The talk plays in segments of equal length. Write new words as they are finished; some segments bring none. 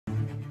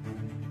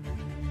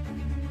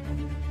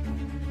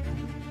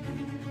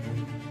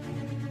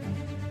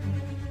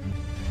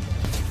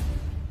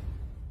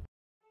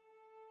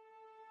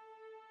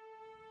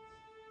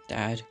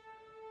Dad,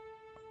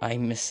 I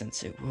miss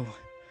Sensei Wu.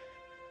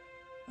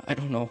 I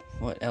don't know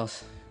what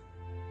else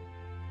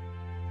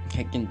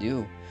I can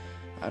do.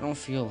 I don't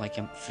feel like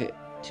I'm fit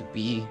to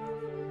be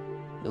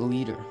the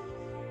leader.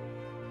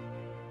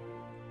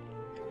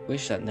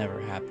 Wish that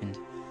never happened.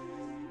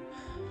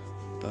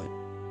 But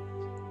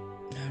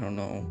I don't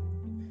know.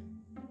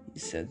 He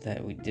said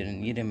that we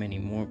didn't need him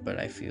anymore, but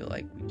I feel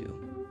like we do.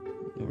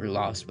 We're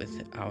lost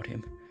without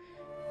him.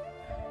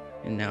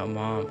 And now,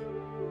 Mom,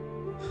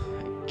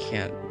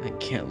 I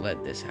can't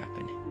let this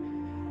happen.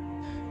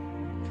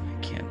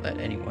 I can't let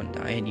anyone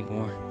die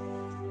anymore.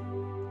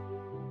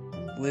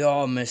 We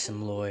all miss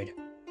him, Lloyd.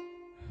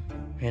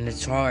 And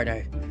it's hard,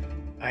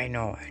 I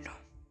know.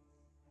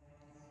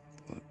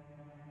 But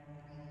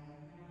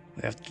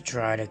we have to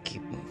try to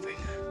keep moving.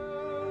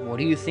 What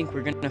do you think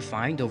we're gonna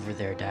find over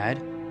there,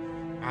 Dad?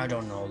 I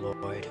don't know,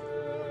 Lloyd.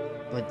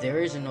 But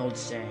there is an old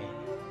saying.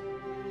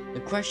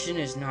 The question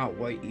is not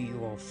what you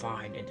will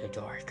find in the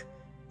dark.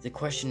 The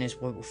question is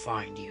what will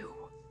find you.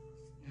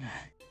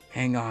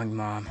 Hang on,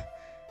 Mom.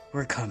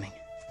 We're coming.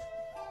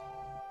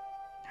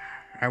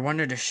 I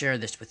wanted to share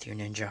this with you,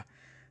 Ninja.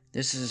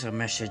 This is a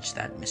message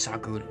that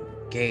Misaku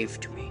gave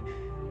to me.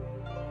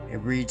 It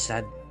reads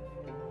that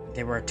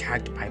they were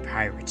attacked by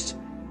pirates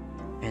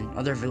and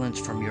other villains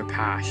from your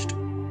past.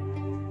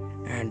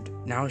 And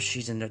now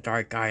she's in the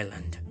Dark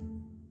Island,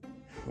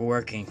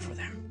 working for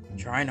them,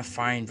 trying to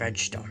find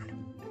Redstone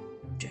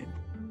to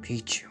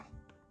beat you,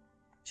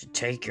 to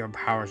take your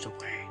powers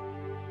away.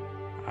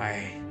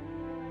 I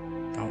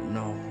don't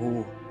know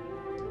who,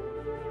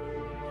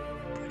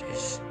 but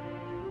it's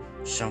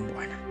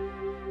someone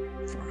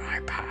from my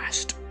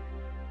past,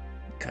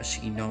 because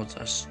he knows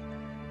us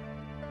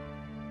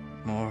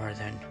more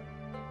than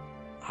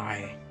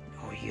I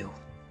know you.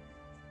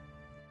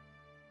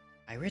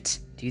 Pirates?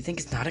 Do you think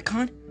it's not a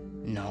con?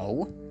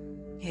 No.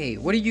 Hey,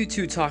 what are you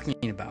two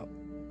talking about?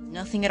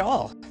 Nothing at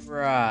all.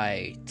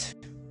 Right.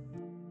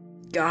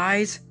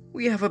 Guys,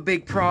 we have a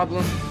big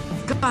problem.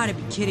 You gotta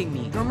be kidding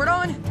me. Drummer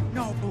on?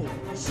 No.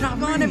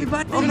 Stop on,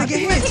 everybody. I'm gonna get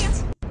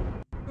hit.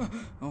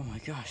 Oh my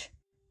gosh.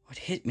 What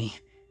hit me?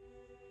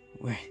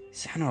 Wait,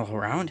 is that all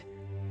around?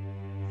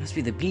 Must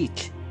be the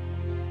beak.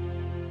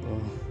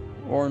 Oh,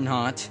 or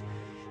not.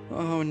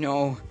 Oh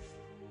no.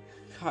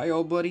 Hi,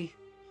 old buddy.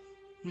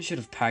 I should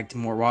have packed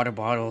more water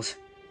bottles.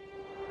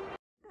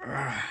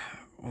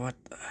 What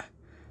the?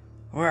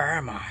 Where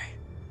am I?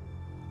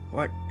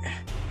 What?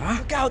 Huh?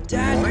 Look out,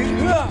 Dad!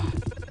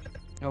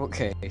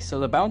 Okay, so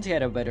the bounty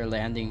had a better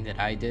landing than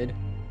I did.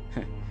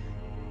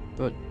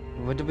 But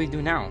what do we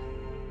do now?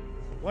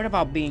 What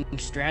about being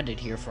stranded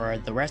here for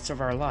the rest of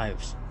our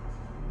lives?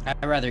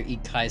 I'd rather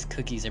eat Kai's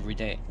cookies every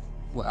day.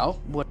 Well,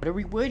 what are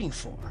we waiting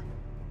for?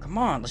 Come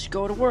on, let's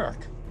go to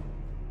work.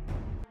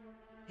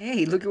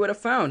 Hey, look at what I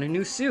found, a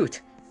new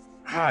suit.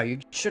 You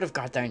should have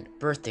got that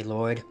birthday,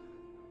 Lloyd.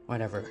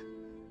 Whatever.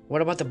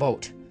 What about the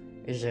boat?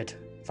 Is it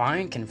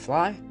fine? Can it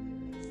fly?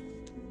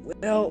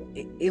 Well,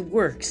 it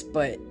works,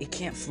 but it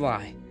can't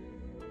fly.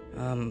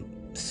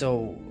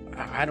 So,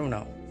 I don't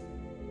know.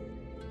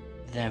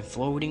 Then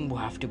floating will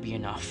have to be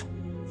enough.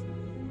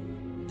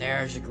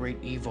 There's a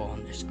great evil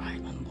on this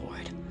island,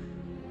 Lloyd.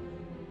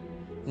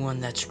 One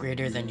that's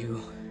greater than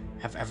you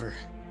have ever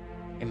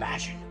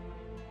imagined.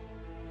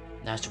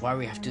 That's why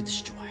we have to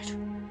destroy it.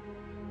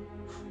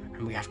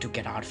 And we have to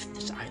get out of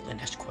this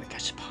island as quick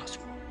as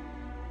possible.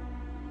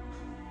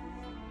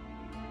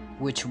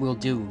 Which we'll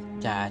do,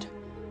 Dad.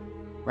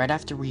 Right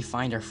after we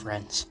find our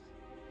friends.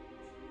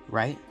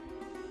 Right?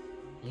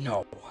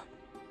 No.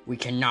 We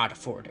cannot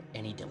afford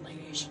any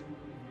delays.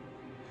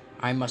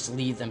 I must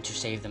leave them to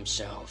save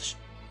themselves.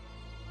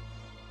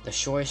 The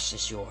choice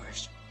is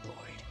yours,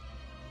 Lloyd.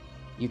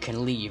 You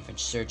can leave in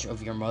search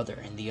of your mother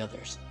and the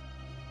others.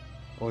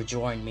 Or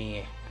join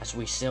me as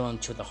we sail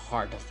into the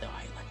heart of the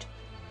island.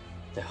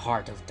 The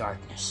heart of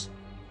darkness.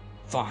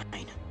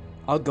 Fine.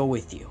 I'll go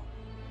with you.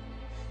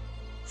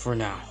 For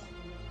now.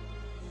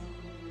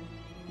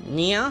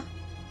 Nia?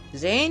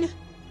 Zane?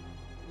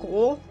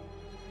 Cole?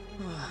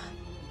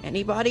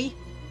 Anybody?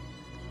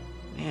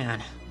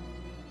 Man.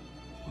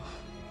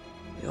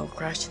 We all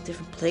crashed in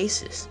different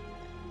places.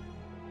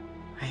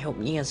 I hope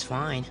Nia's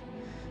fine.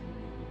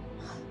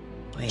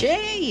 Wait.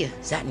 Jay!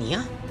 Is that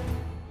Nia?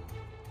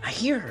 I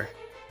hear her.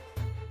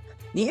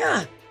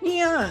 Nia!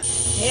 Nia!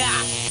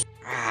 Yeah!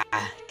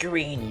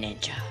 Green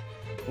ninja.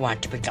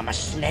 Want to become a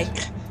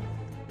snake?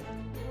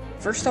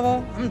 First of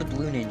all, I'm the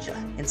blue ninja.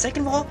 And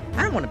second of all,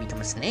 I don't want to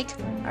become a snake.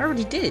 I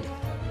already did.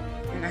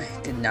 And I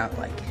did not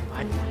like it.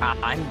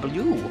 I'm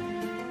blue.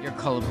 You're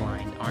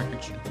colorblind,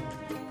 aren't you?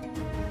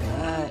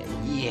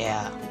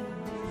 Yeah.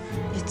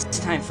 It's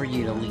time for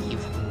you to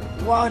leave.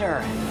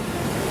 Water!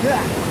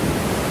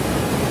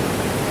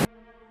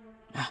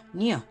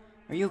 Nia,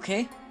 are you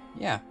okay?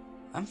 Yeah,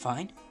 I'm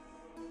fine.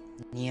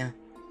 Nia,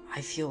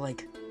 I feel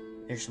like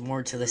there's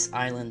more to this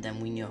island than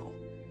we know.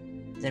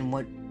 Than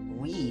what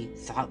we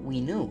thought we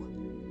knew.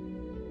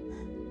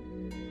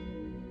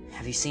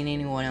 Have you seen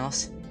anyone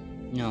else?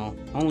 No,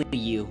 only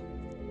you.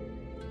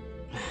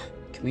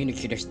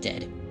 Communicator's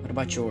dead. What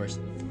about yours?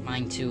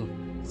 Mine too.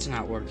 It's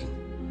not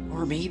working.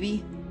 Or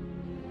maybe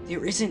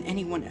there isn't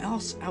anyone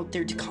else out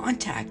there to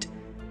contact.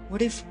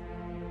 What if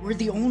we're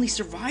the only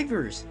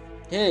survivors?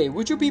 Hey,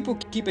 would you people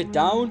keep it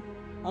down?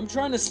 I'm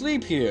trying to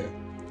sleep here.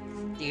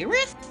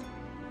 Dearest?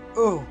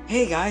 Oh,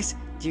 hey guys.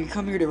 Do you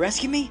come here to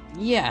rescue me?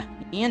 Yeah,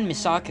 and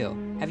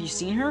Misako. Have you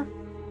seen her?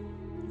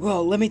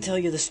 Well, let me tell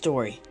you the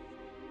story.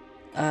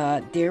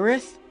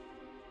 Dareth?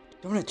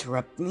 Don't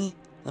interrupt me.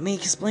 Let me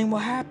explain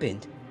what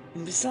happened.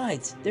 And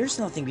besides, there's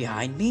nothing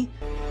behind me.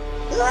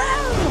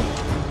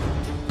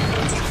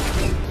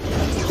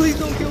 Please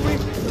don't kill me.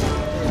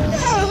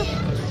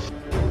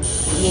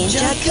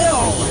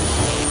 Ninjago!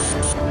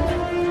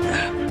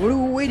 What are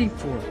we waiting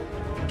for?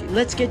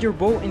 Let's get your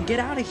boat and get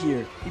out of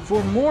here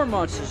before more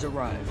monsters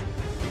arrive.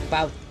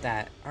 About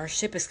that, our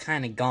ship is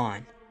kinda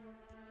gone.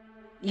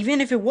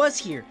 Even if it was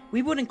here,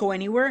 we wouldn't go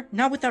anywhere,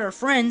 not without our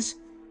friends.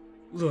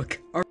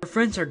 Look, our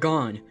friends are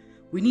gone.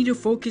 We need to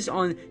focus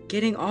on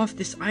getting off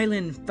this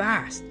island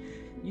fast.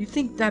 You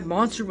think that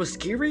monster was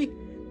scary?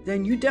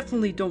 Then you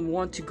definitely don't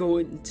want to go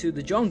into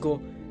the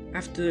jungle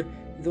after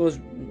those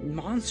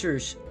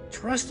monsters.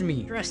 Trust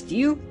me. Trust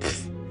you?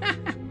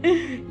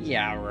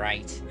 Yeah,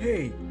 right.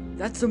 Hey,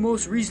 that's the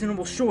most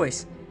reasonable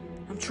choice.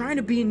 I'm trying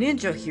to be a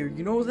ninja here,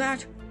 you know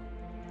that?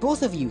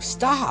 Both of you,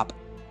 stop!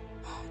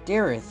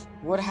 Dareth,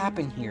 what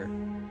happened here?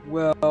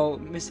 Well,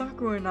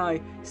 Misako and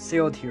I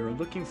sailed here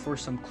looking for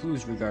some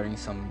clues regarding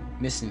some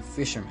missing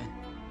fishermen.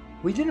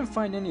 We didn't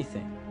find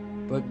anything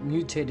but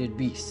mutated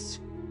beasts.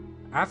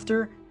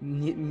 After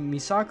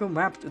Misako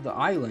mapped the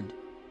island,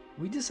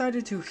 we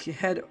decided to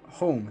head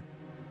home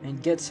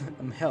and get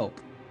some help.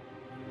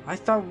 I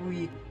thought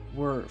we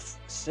were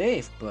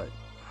safe, but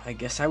I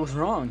guess I was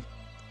wrong.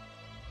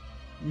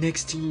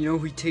 Next thing you know,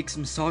 he takes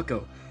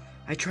Misako.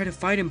 I try to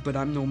fight him, but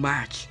I'm no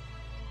match.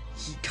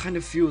 He kind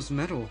of feels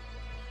metal.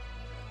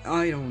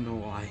 I don't know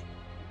why,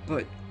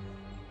 but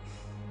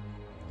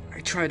I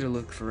tried to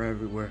look for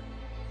everywhere.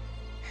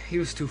 He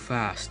was too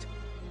fast.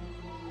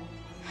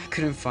 I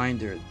couldn't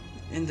find her,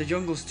 and the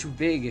jungle's too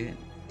big, and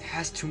it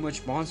has too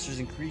much monsters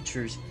and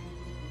creatures.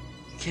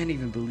 You can't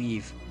even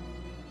believe.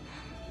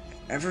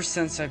 Ever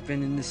since I've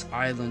been in this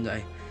island,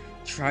 I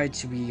tried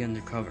to be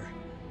undercover.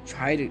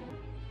 Try to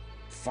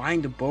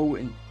find a boat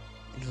and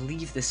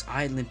leave this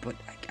island, but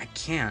I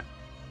can't.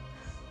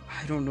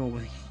 I don't know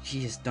what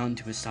he has done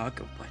to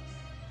Misako, but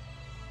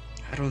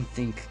I don't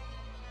think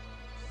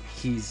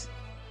he's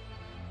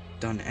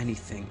done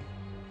anything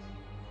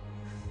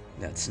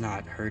that's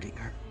not hurting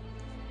her.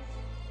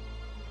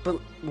 But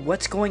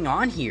what's going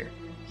on here?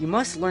 You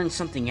must learn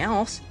something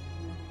else.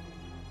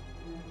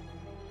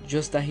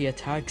 Just that he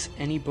attacks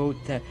any boat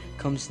that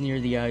comes near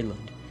the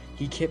island.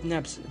 He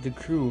kidnaps the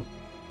crew,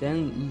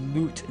 then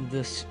loot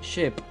the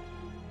ship.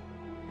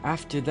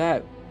 After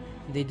that,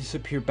 they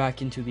disappear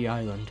back into the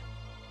island.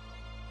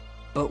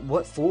 But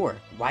what for?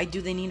 Why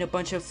do they need a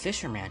bunch of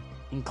fishermen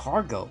and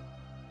cargo?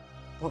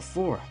 What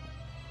for?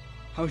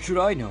 How should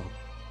I know?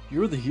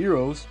 You're the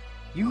heroes.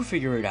 You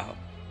figure it out.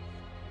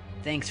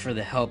 Thanks for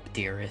the help,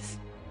 Dareth.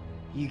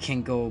 You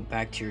can go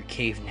back to your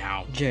cave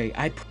now. Jay,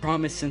 I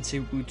promised Sensei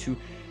Wu to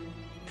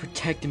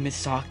protect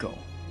Misako.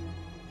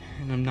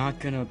 And I'm not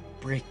gonna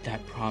break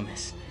that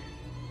promise.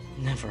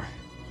 Never.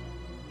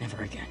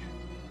 Never again.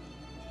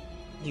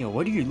 Neo,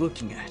 what are you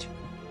looking at?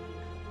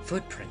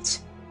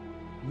 Footprints.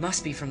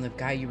 Must be from the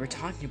guy you were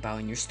talking about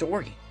in your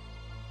story.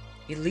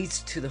 It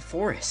leads to the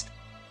forest.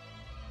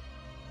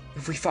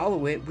 If we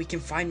follow it, we can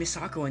find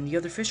Misako and the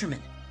other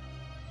fishermen.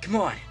 Come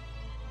on.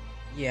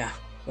 Yeah,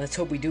 let's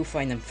hope we do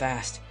find them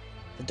fast.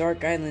 The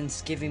Dark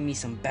Island's giving me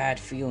some bad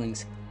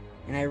feelings,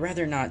 and I'd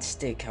rather not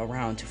stick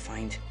around to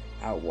find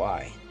out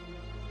why.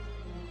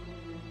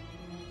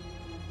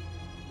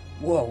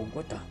 Whoa,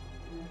 what the?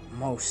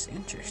 Most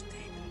interesting.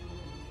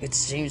 It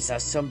seems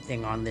that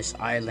something on this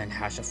island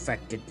has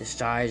affected the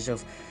size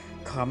of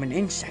common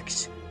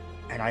insects,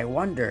 and I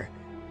wonder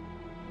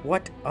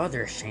what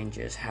other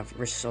changes have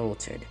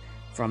resulted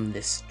from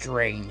this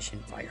strange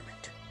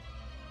environment.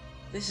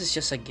 This is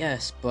just a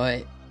guess,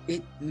 but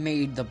it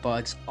made the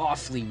bugs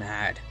awfully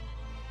mad.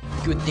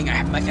 Good thing I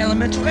have my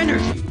elemental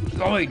energy!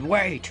 Lloyd,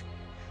 wait!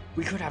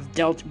 We could have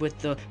dealt with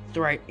the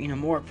threat in a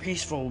more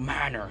peaceful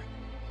manner.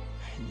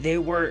 They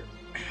were,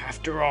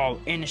 after all,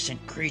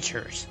 innocent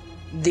creatures.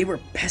 They were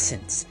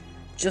peasants,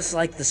 just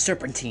like the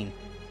Serpentine,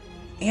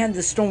 and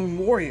the Stone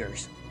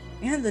Warriors,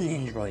 and the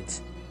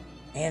Ninjroids,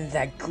 and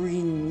that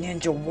green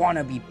ninja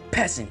wannabe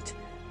peasant.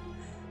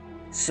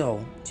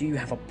 So, do you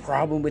have a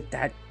problem with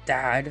that,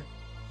 Dad?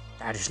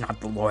 That is not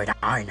the Lloyd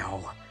I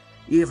know.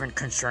 Even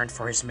concern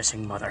for his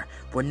missing mother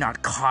would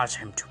not cause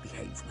him to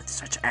behave with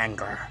such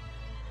anger.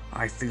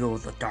 I feel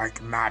the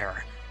dark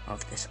matter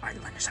of this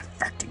island is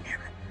affecting him.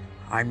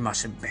 I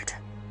must admit,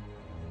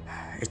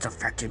 it's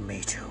affected me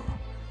too.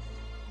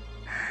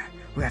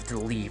 We have to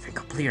leave and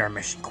complete our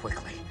mission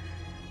quickly,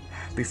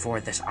 before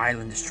this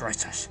island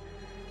destroys us,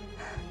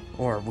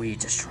 or we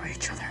destroy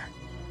each other.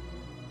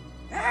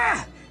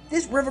 Ah!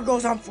 This river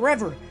goes on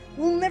forever!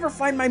 We'll never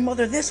find my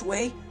mother this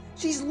way!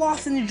 She's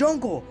lost in the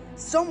jungle,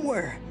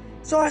 somewhere!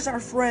 So as our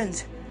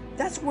friends.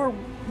 That's where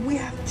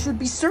should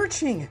be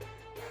searching.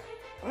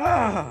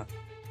 Ah!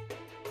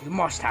 You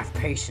must have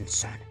patience,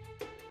 son.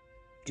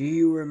 Do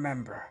you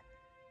remember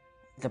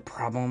the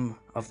problem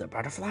of the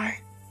butterfly?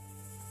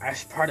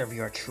 As part of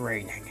your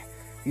training,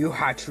 you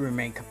had to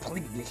remain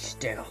completely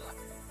still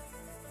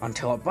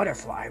until a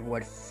butterfly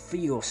would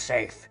feel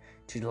safe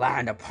to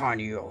land upon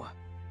you.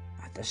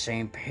 The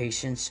same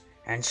patience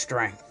and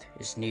strength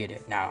is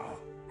needed now.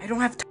 I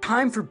don't have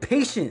time for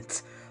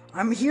patience.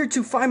 I'm here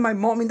to find my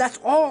mom, and that's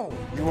all.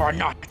 You are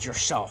not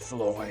yourself,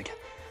 Lloyd.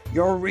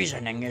 Your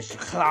reasoning is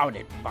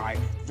clouded by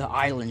the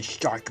island's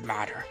dark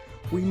matter.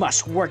 We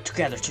must work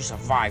together to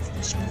survive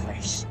this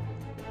place.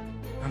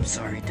 I'm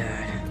sorry,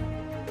 Dad.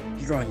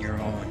 You're on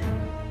your own.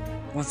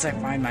 Once I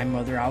find my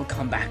mother, I'll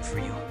come back for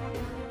you.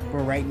 But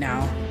right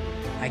now,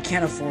 I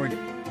can't afford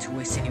to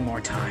waste any more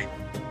time.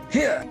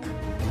 Here!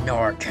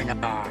 Nor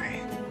can I.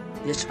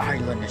 This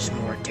island is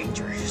more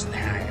dangerous than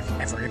I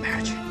have ever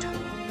imagined.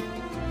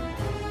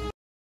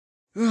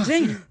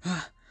 Zane!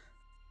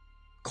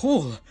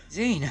 Cole!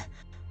 Zane!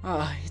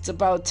 It's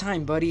about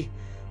time, buddy.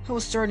 I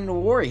was starting to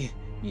worry.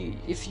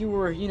 If you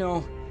were,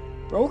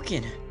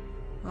 broken.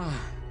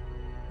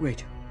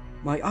 Wait.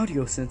 My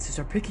audio senses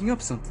are picking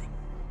up something.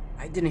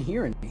 I didn't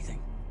hear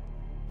anything.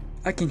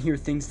 I can hear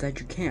things that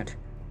you can't.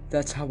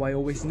 That's how I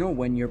always know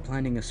when you're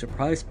planning a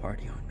surprise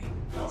party on me.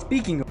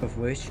 Speaking of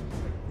which,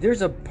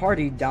 there's a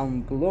party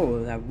down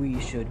below that we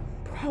should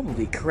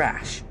probably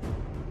crash.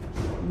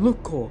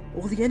 Look, Cole,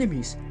 all the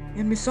enemies,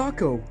 and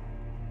Misako.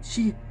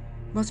 She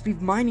must be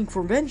mining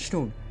for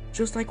Venstone,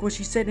 just like what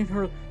she said in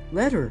her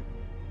letter.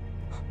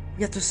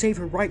 We have to save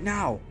her right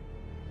now.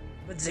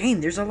 But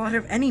Zane, there's a lot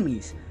of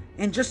enemies,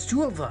 and just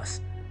 2 of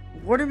us.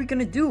 What are we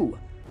gonna do?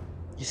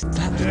 Is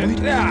that Lloyd?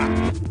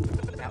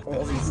 That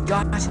all these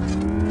guys?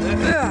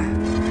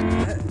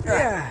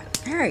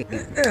 Hey,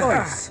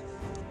 boys.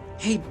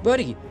 Hey,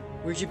 buddy,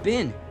 where'd you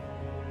been?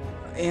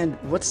 And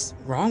what's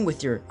wrong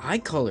with your eye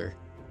color?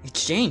 It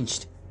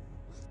changed.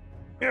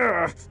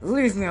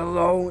 Leave me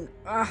alone.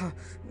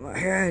 My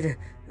head.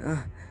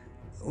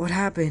 What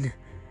happened?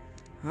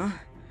 Huh?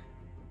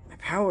 My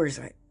powers.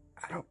 I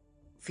don't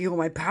feel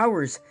my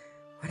powers.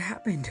 What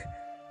happened?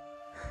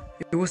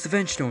 It was the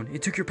Venstone.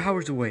 It took your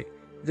powers away.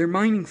 They're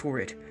mining for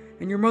it,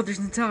 and your mother's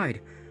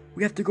inside.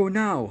 We have to go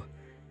now.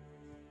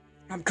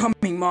 I'm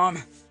coming, Mom.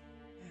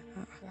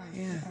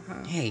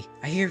 Hey,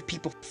 I hear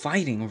people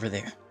fighting over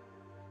there.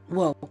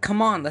 Well,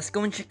 come on, let's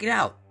go and check it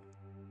out.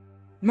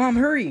 Mom,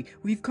 hurry!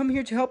 We've come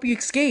here to help you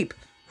escape.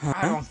 Huh?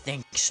 I don't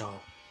think so.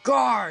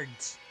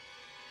 Guards!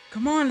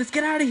 Come on, let's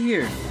get out of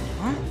here.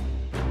 Huh?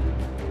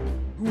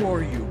 Who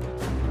are you?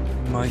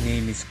 My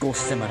name is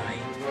Ghost Samurai.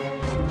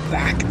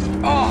 Back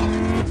off!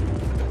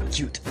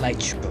 Cute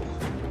light show.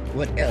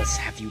 What else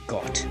have you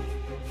got?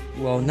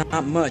 Well,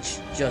 not much.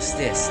 Just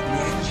this.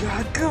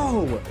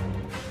 Ninjago!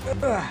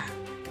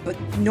 But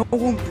no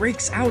one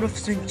breaks out of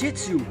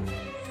Senjutsu.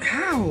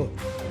 How?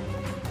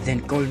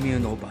 Then call me a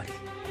nobody.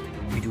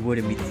 It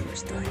wouldn't be the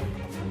first time.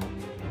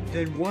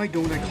 Then why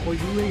don't I call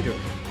you later?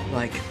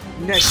 Like,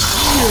 next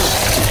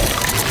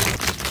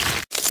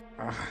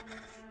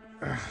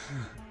year!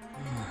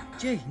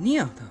 Jay,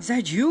 Nia, is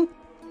that you?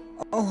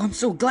 Oh, I'm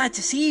so glad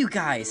to see you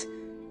guys.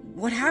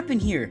 What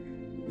happened here?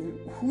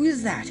 Who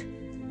is that?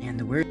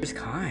 And where's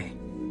Kai?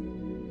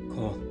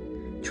 Cole,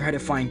 try to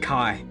find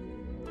Kai.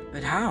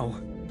 But how?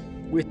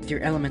 With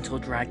your elemental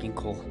dragon,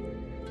 Cole.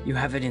 You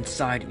have it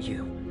inside of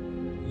you.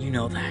 You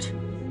know that.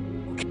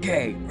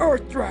 Okay,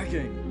 Earth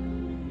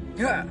Dragon!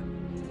 Yeah.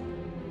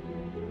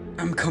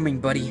 I'm coming,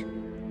 buddy.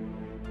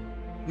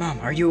 Mom,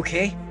 are you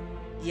okay?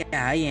 Yeah,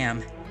 I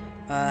am.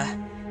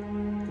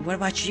 What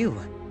about you?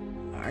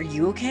 Are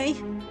you okay?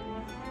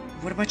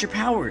 What about your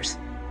powers?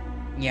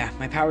 Yeah,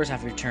 my powers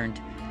have returned.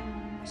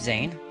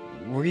 Zane,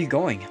 where are you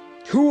going?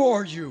 Who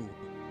are you?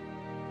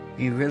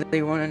 You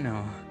really want to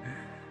know,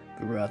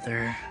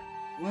 brother?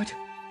 What?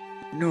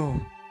 No.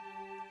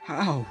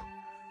 How?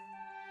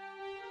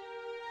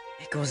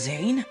 Echo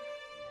Zane?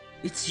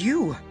 It's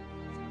you!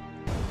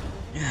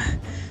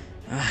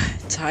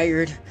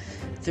 Tired,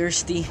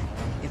 thirsty.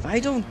 If I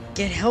don't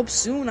get help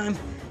soon, I'm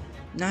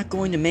not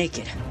going to make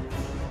it.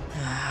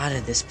 Out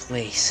of this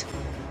place.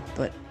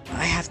 But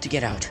I have to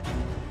get out.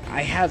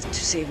 I have to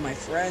save my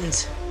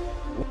friends.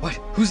 What?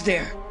 Who's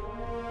there?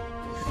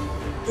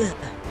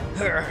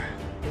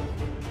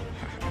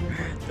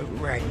 The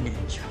Red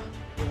Ninja.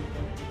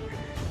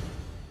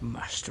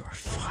 Master of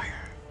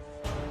Fire.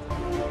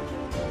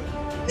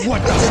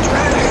 What the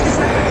dragon is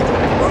that?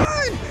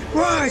 Run!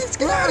 Run! Let's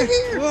get out of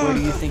here! Where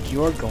do you think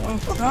you're going?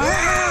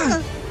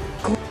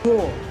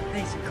 Cool.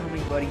 Thanks for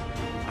coming, buddy.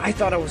 I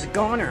thought I was a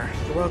goner.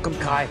 You're welcome,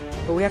 Kai.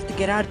 But we have to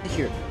get out of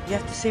here. We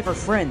have to save our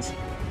friends.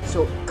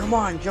 So, come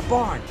on, jump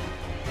on.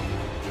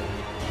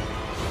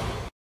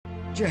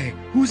 Jay,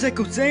 who's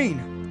Echo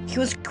Zane? He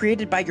was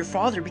created by your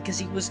father because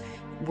he was,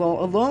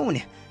 well,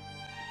 alone.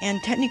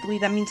 And technically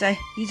that means that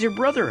he's your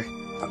brother.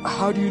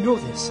 How do you know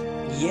this?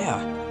 Yeah.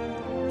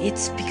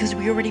 It's because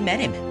we already met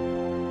him.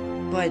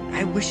 But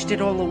I wished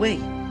it all away.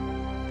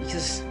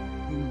 Because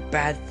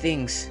bad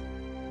things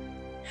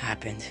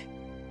happened.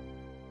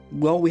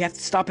 Well, we have to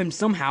stop him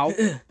somehow.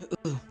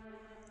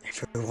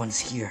 Everyone's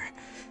here,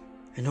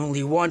 and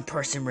only one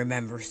person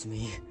remembers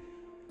me.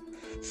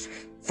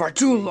 For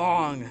too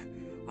long,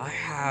 I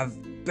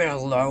have been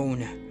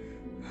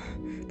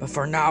alone. But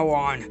from now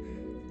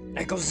on,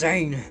 Echo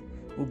Zane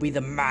will be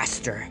the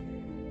master,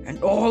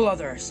 and all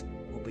others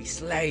will be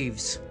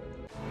slaves.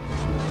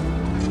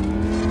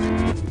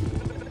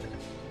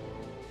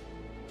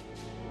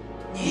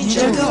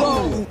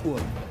 Ninjago!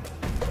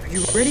 Are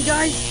you ready,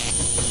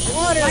 guys?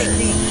 Water!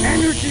 Lightning!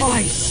 Energy!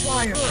 Ice!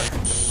 Fire!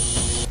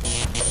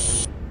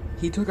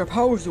 He took our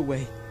powers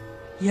away.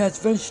 He has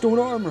Vengestone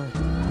armor.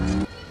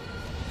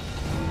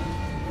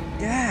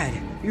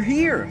 Dad, you're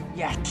here!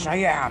 Yes, I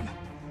am.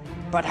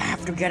 But I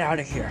have to get out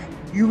of here.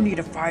 You need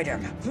to fight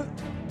him.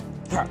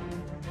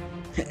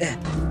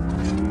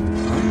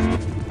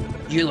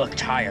 You look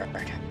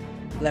tired.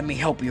 Let me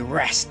help you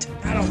rest.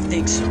 I don't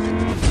think so.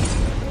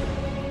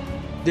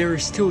 There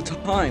is still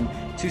time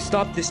to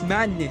stop this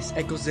madness,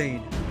 Echo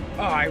Zane.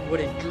 I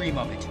wouldn't dream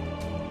of it.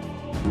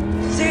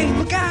 Zane,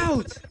 look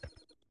out!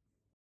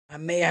 I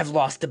may have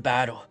lost the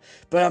battle,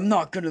 but I'm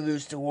not gonna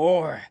lose the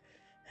war.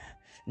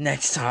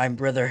 Next time,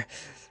 brother,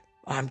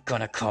 I'm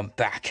gonna come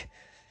back.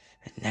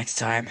 And next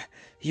time,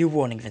 you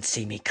won't even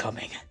see me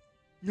coming.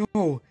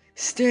 No,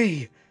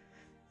 stay.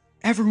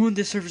 Everyone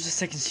deserves a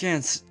second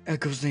chance,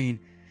 Echo Zane.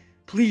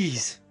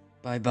 Please.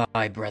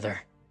 Bye-bye, brother.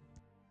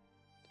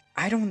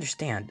 I don't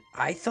understand.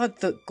 I thought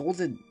the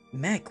golden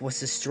mech was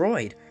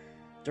destroyed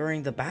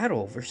during the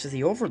battle versus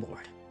the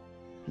Overlord.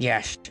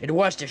 Yes, it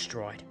was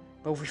destroyed,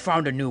 but we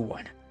found a new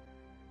one.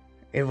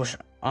 It was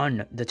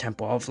on the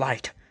Temple of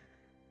Light.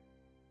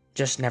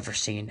 Just never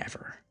seen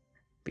ever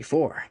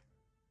before.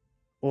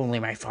 Only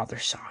my father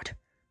saw it,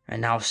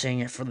 and now seeing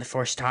it for the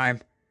first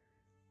time,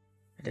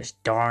 it is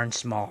darn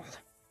small,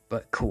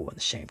 but cool at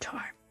the same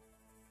time.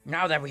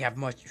 Now that we have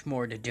much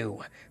more to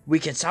do, we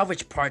can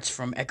salvage parts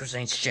from Echo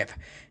Zane's ship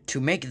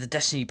to make the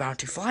Destiny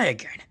Bounty fly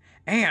again.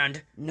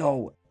 And...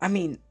 No, I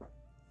mean,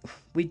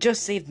 we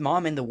just saved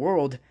Mom and the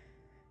world,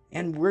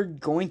 and we're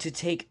going to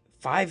take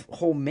 5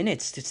 whole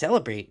minutes to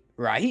celebrate,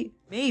 right?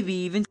 maybe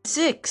even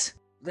 6.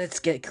 Let's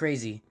get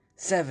crazy.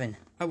 7.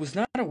 I was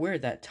not aware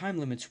that time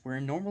limits were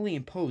normally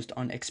imposed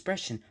on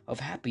expression of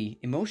happy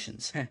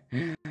emotions.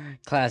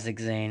 Classic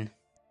Zane.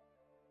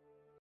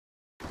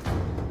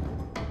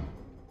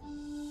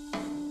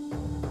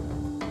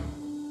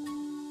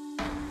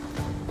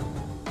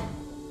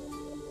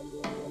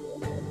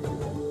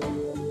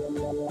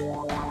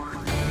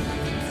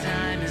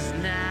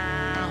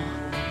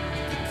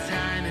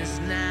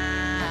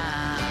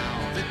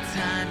 Now. The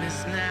time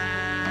is now.